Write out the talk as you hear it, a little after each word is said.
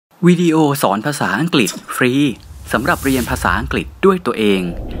วิดีโอสอนภาษาอังกฤษฟรีสำหรับเรียนภาษาอังกฤษด้วยตัวเอง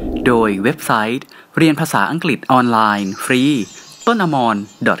โดยเว็บไซต์เรียนภาษาอังกฤษออนไลน์ฟรี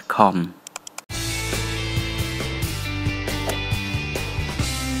tonamorn.com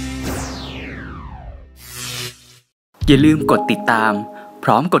อย่าลืมกดติดตามพ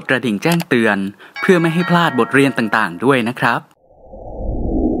ร้อมกดกระดิ่งแจ้งเตือนเพื่อไม่ให้พลาดบทเรียนต่างๆด้วยนะครับ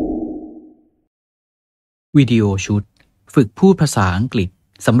วิดีโอชุดฝึกพูดภาษาอังกฤษ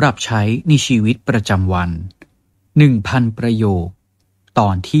สำหรับใช้ในชีวิตประจำวัน 1,000 ประโยคตอ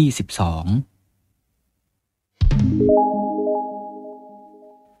นที่ 12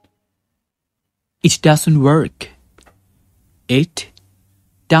 It doesn't work. It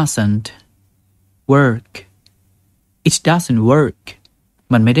doesn't work. It doesn't work.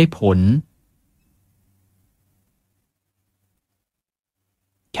 มันไม่ได้ผล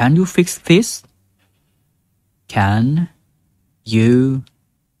Can you fix this? Can you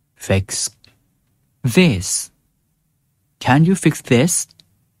fix this? Can you fix this?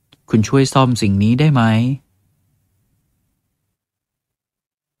 คุณช่วยซ่อมสิ่งนี้ได้ไหม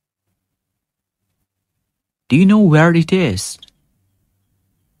Do you know where it is?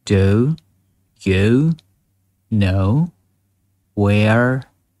 Do you know where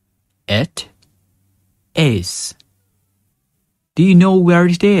it is? Do you know where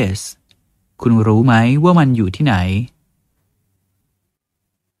it is? คุณรู้ไหมว่ามันอยู่ที่ไหน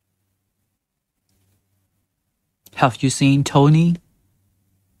Have you seen Tony?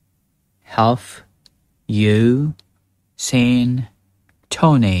 Have you seen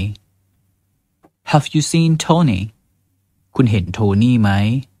Tony? Have you seen Tony? คุณเห็นโทนี่ไหม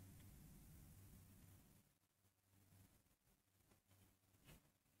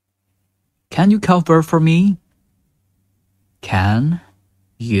Can you cover for me? Can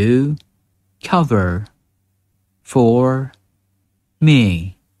you cover for me?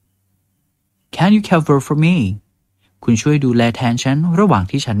 Can you cover for me?คุณช่วยดูแลแทนฉันระหว่าง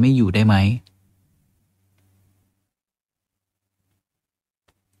ที่ฉันไม่อยู่ได้ไหม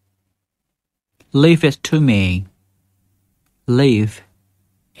Leave it to me. Leave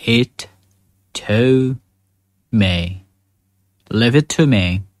it to me. Leave it to me.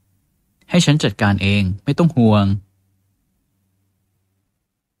 ให้ฉันจัดการเองไม่ต้องห่วง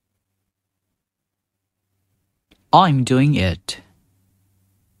I'm doing it.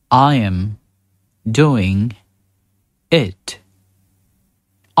 I am doing it.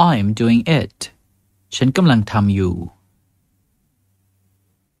 I am doing it. ฉันกำลังทำอยู่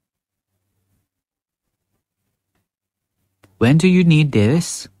When do you need this?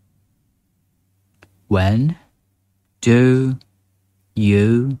 When do you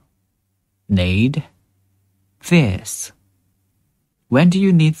need this? When do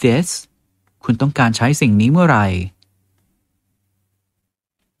you need this? คุณต้องการใช้สิ่งนี้เมื่อไหร่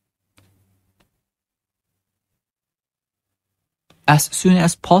As soon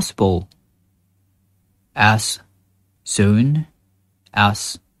as possible. As soon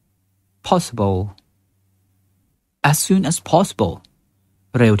as possible. As soon as possible.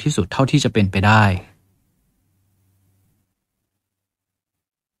 เร็วที่สุดเท่าที่จะเป็นไปได้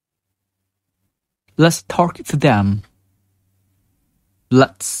Let's talk to them.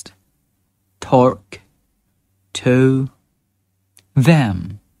 Let's talk to them.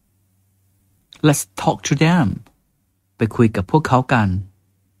 Let's talk to them. ไปคุยกับพวกเขากัน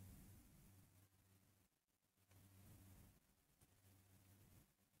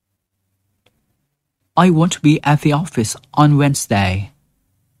I want to be at the office on Wednesday.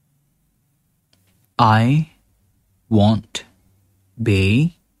 I want be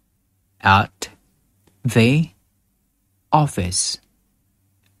at the office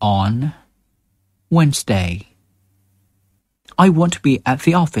on Wednesday. I want to be at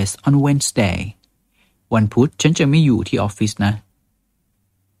the office on Wednesday.วันพุธฉันจะไม่อยู่ที่ออฟฟิศนะ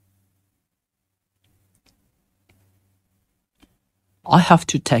I have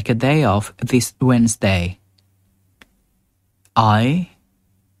to take a day off this Wednesday. I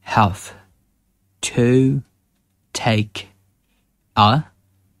have to take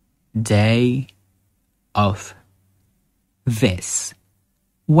a day off this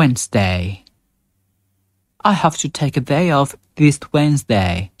Wednesday. I have to take a day off this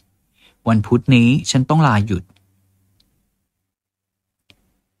Wednesday.วันพุธนี้ฉันต้องลาหยุด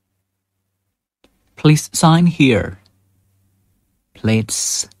Please sign here. Please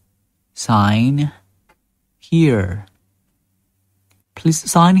sign here. Please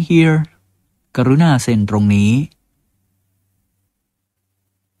sign here. กรุณาเซ็นตรงนี้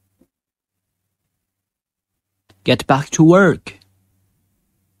Get back to work.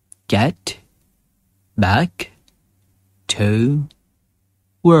 Get back to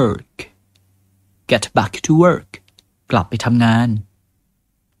work get back to work กลับไปทำงาน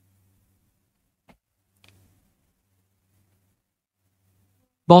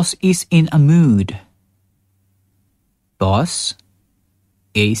Boss is in a mood Boss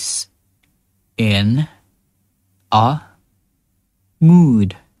is in a mood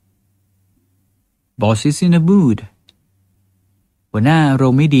Boss is in a mood หัวหน้าอาร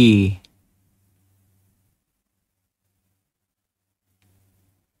มณ์ไม่ดี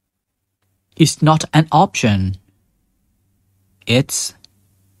It's not an option It's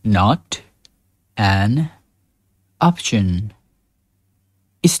not an option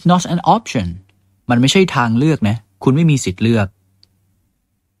It's not an option มันไม่ใช่ทางเลือกนะคุณไม่มีสิทธิ์เลือก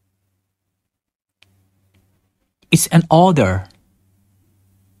It's an order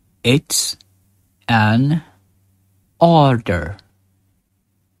It's an order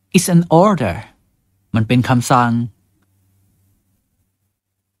It's an order มันเป็นคำสั่ง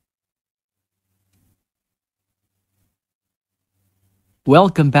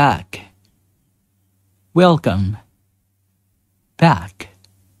Welcome back Welcome back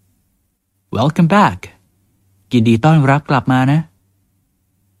Welcome back ยินดีต้อนรับกลับมานะ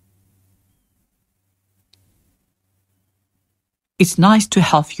It's nice to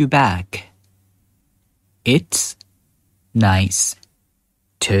have you back It's nice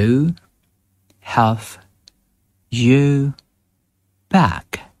to have you back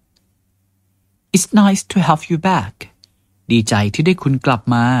It's nice to have you back ดีใจที่ได้คุณกลับ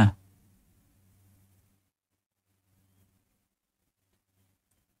มา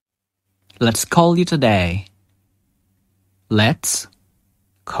Let's call it a day Let's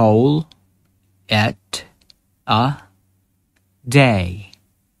call it a day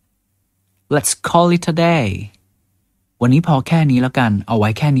Let's call it a day วันนี้พอแค่นี้แล้วกันเอาไว้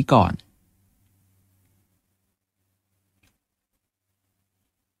แค่นี้ก่อน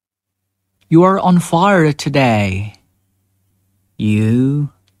You are on fire today You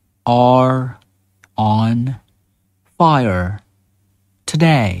are on fire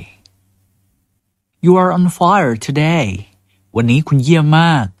today You are on fire today วันนี้คุณเยี่ยมม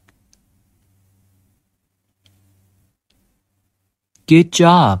าก Good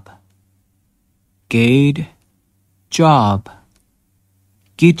job Good job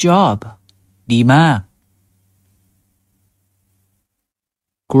Good job ดีมาก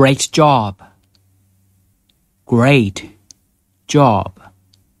Great job Great job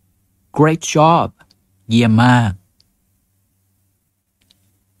Great job เยี่ยมมาก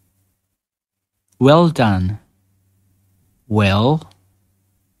Well done Well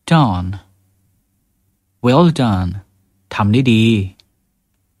done Well done ทำได้ดี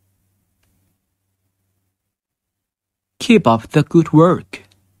Keep up the good work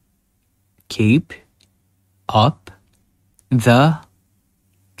Keep up the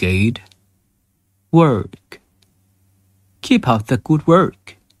good work Keep up the good work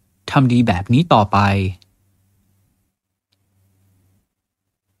ทำดีแบบนี้ต่อไป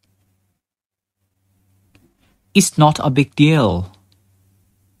It's not a big deal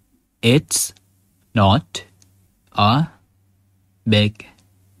It's not a big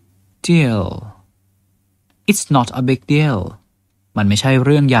deal It's not a big deal มันไม่ใช่เ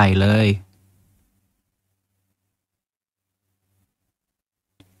รื่องใหญ่เลย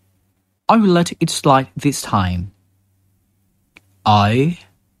I will let it slide this time I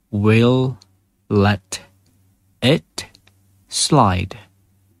will let it slide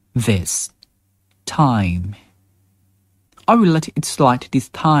this time I will let it slide this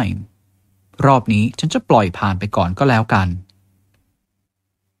time รอบนี้ฉันจะปล่อยผ่านไปก่อนก็แล้วกัน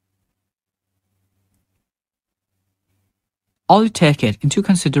I'll take it into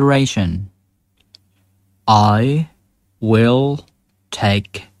consideration I will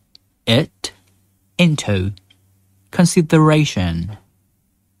take it into consideration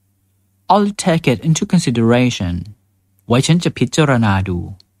I'll take it into consideration ไว้ฉันจะพิจารณาดู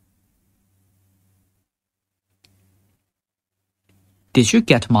Did you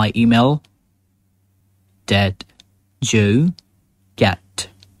get my email? Did you get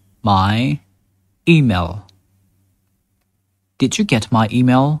my email? Did you get my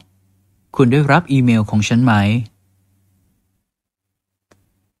email? คุณได้รับอีเมลของฉันไหม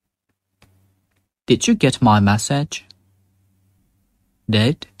Did you get my message?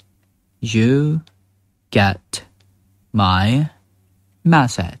 Did you get my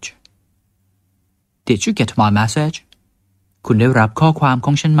message? Did you get my message? คุณได้รับข้อความข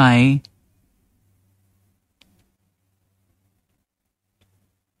องฉันไหม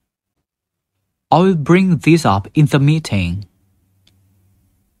I will bring this up in the meeting.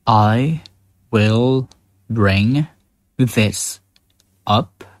 I will bring this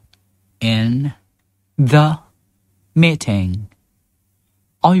up in the meeting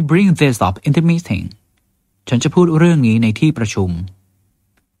I'll bring this up in the meeting ฉันจะพูดเรื่องนี้ในที่ประชุม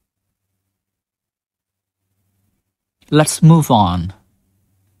Let's move on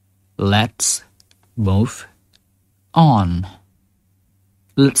Let's move on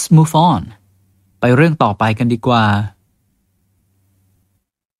Let's move on ไปเรื่องต่อไปกันดีกว่า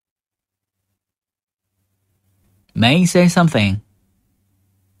May say something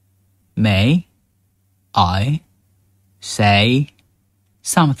May I say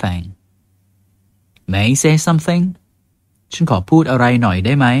something May say something ฉันขอพูดอะไรหน่อยไ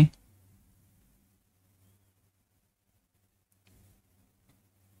ด้ไหม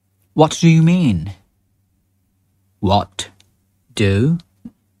What do you mean What do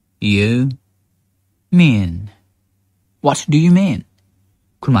you mean What do you mean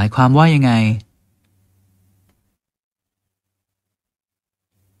คุณหมายความว่ายังไง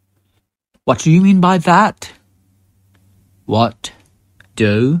What do you mean by that What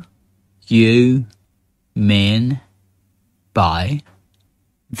do you mean by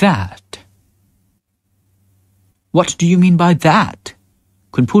that What do you mean by that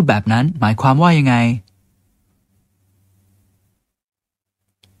คุณพูดแบบนั้นหมายความว่ายังไง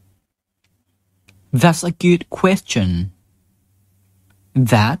That's a good question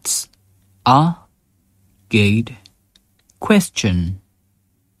That's a good question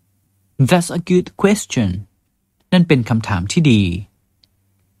That's a good question นั่นเป็นคำถามที่ดี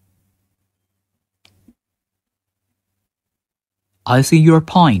I see your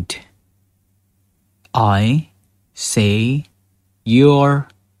point I see your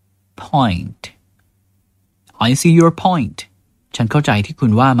point I see your point ฉันเข้าใจที่คุ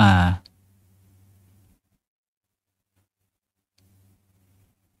ณว่ามา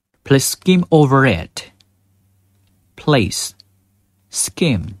Please skim over it Please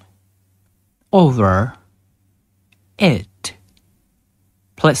skim over it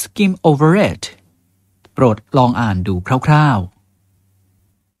Please skim over it โปรดลองอ่านดูคร่าวๆ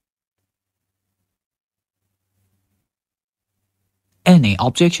Any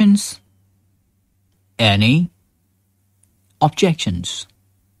objections Any objections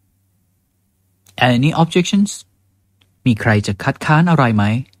Any objections มีใครจะคัดค้านอะไรไหม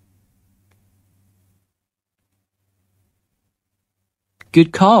Good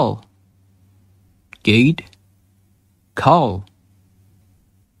call Good call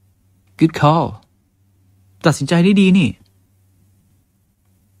Good call ตัดสินใจได้ดีนี่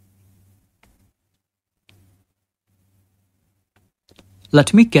Let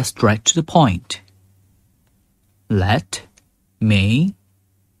me get straight to the point Let me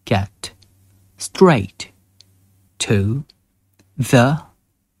get straight to the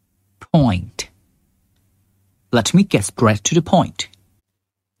point Let me get straight to the point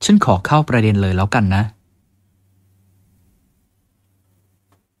ฉันขอเข้าประเด็นเลยแล้วกันนะ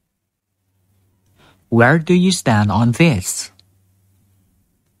Where do you stand on this?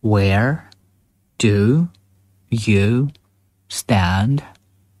 Where do you stand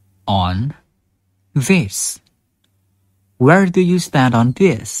on this? Where do you stand on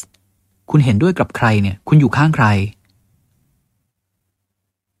this? คุณเห็นด้วยกับใครเนี่ย คุณอยู่ข้างใคร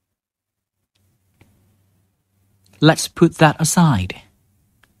Let's put that aside.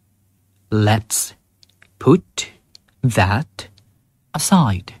 Let's put that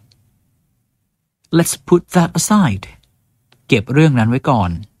aside. Let's put that aside. เก็บเรื่องนั้นไว้ก่อ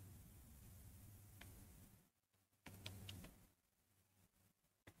น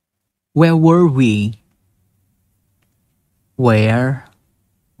Where were we? Where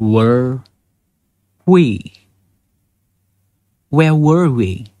were we? Where were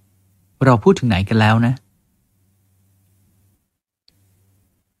we? เราพูดถึงไหนกันแล้วนะ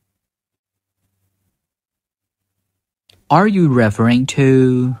Are you referring to?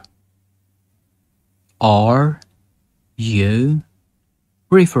 Are you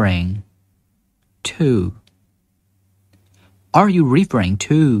referring to? Are you referring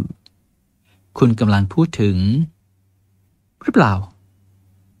to? คุณกำลังพูดถึงหรือเปล่า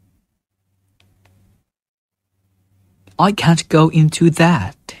I can't go into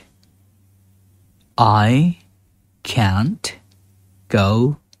that. I can't go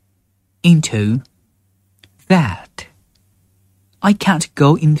into that. I can't go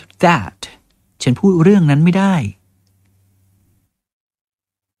into that. ฉันพูดเรื่องนั้นไม่ได้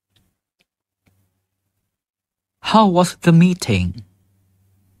How was the meeting?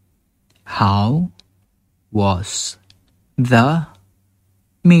 How was the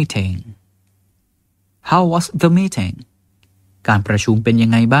meeting? How was the meeting? การประชุมเป็นยั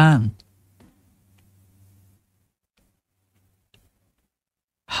งไงบ้าง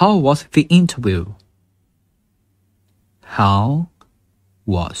How was the interview? How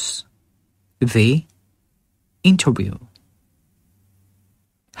was the interview?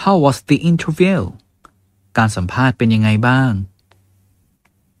 How was the interview? การสัมภาษณ์เป็นยังไงบ้าง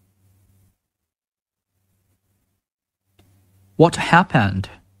What happened?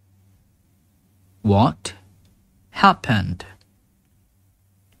 What happened?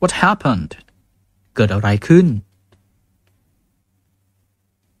 What happened? เกิดอะไรขึ้น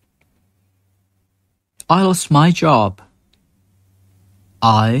I lost my job.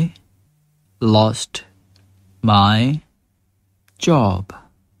 I lost my job.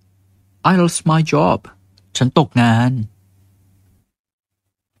 I lost my job. ฉันตกงาน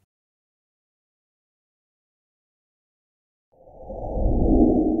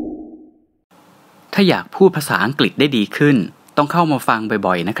ถ้าอยากพูดภาษาอังกฤษได้ดีขึ้นต้องเข้ามาฟัง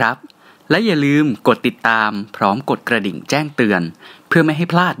บ่อยๆนะครับและอย่าลืมกดติดตามพร้อมกดกระดิ่งแจ้งเตือนเพื่อไม่ให้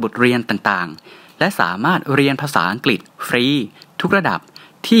พลาดบทเรียนต่างๆและสามารถเรียนภาษาอังกฤษฟรีทุกระดับ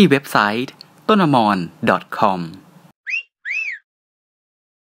ที่เว็บไซต์tonamorn.com